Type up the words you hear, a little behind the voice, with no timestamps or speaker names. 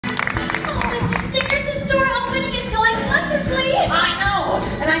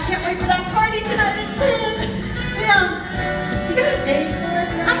and I can't wait for that party tonight at 10. So, do you got a date for it?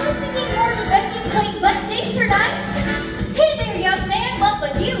 I was thinking more of a bedroom plate, but dates are nice. Hey there, young man, what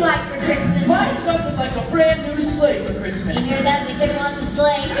would you like for Christmas? Mine's something like a brand new sleigh for Christmas. You hear that? The kid wants a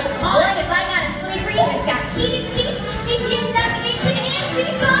sleigh. What if I got a sleigh for you? It's got heated seats, GPS navigation, and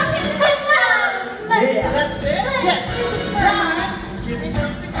seats on his system. Yeah, that's it? Yes, Dad, give me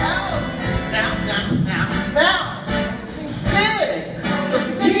something else. Now. Something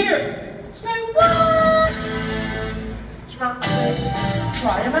big. Here. Say what? Drumsticks.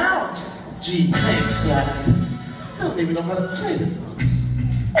 Try them out. Gee, thanks, Dad. I don't even know how to play this.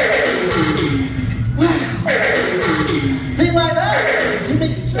 They light up. They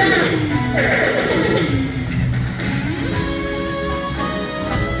make sound.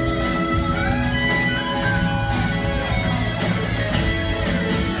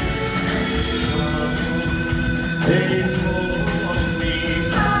 They told me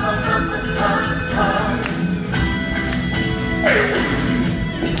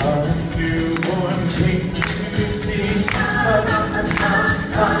a newborn king to see.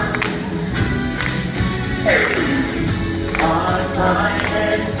 Our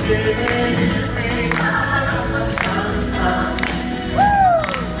finest is free.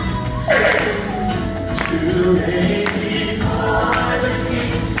 Too late before the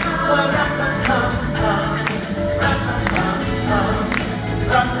king.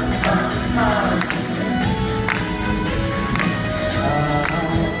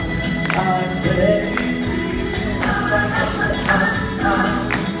 I'm ready.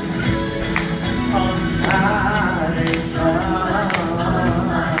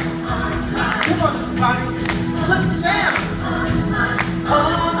 Come on, everybody, let's jam.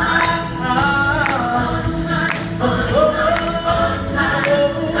 All night long.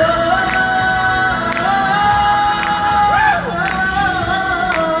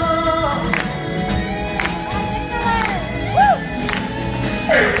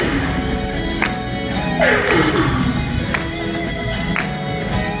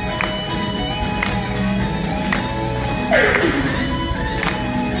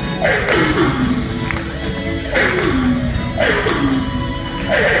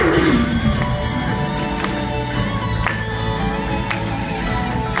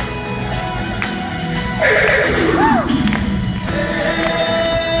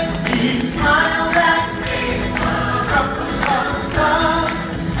 He smiled at me.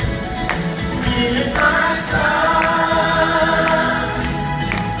 If I